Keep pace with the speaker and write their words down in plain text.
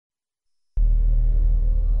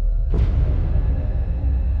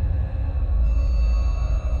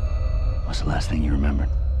What's the last thing you remembered?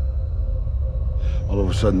 All of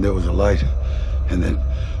a sudden there was a light, and then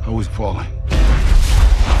I was falling.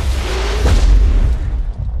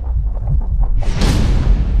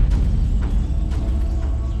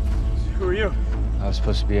 Who are you? I was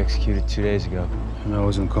supposed to be executed 2 days ago. And I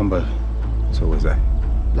was in combat. So was I.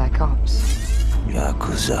 Black Ops.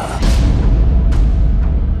 Yakuza.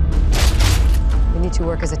 We need to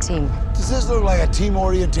work as a team. Does this look like a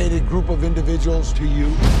team-orientated group of individuals to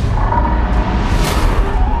you?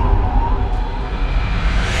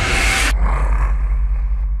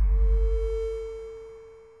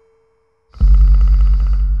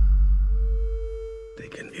 They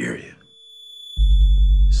can hear you,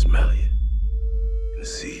 smell you, and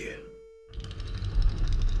see you.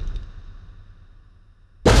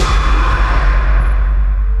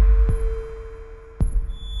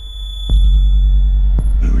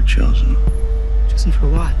 We were chosen. Chosen for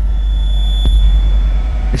what?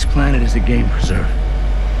 This planet is a game preserve.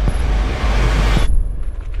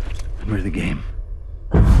 And we're the game.